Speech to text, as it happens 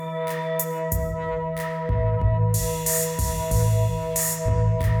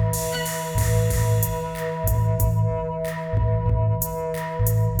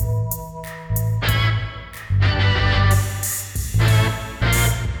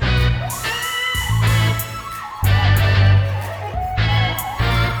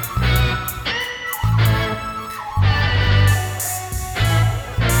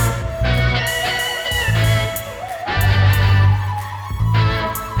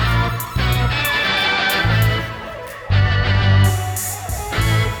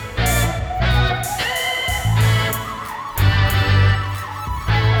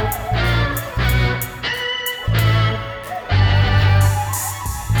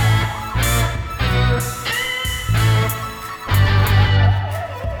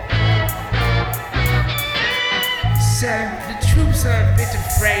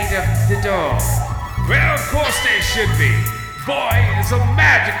way it should be. Boy is a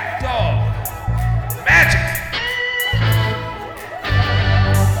magic dog. Magic.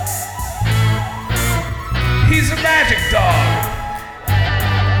 He's a magic dog.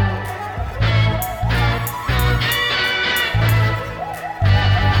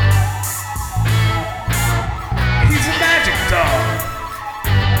 He's a magic dog.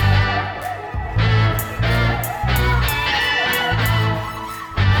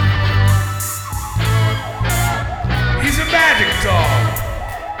 He's a magic dog.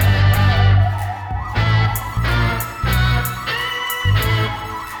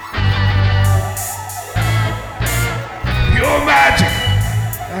 Pure magic.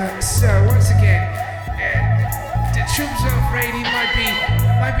 So once again, the troops are afraid he might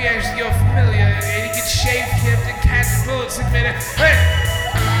be actually your familiar, and he gets shaved, kept, and catch bullets in minute. Hey,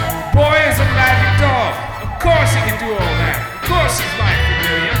 boy is a magic dog. Of course he can do all that. Of course he's my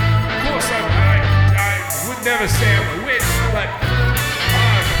familiar. Of course I would never say I'm a witch, but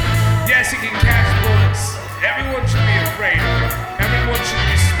yes, he can catch bullets. Everyone should be afraid of him. Everyone should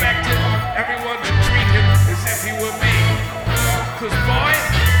respect him. Everyone should treat him as if he were me. Cause boy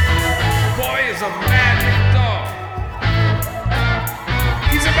is a magic dog.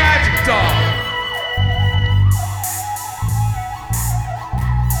 He's a magic dog.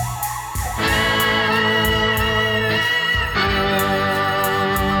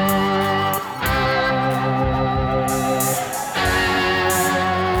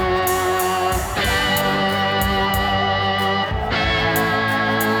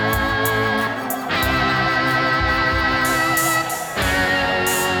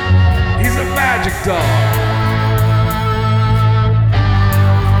 He's a magic dog.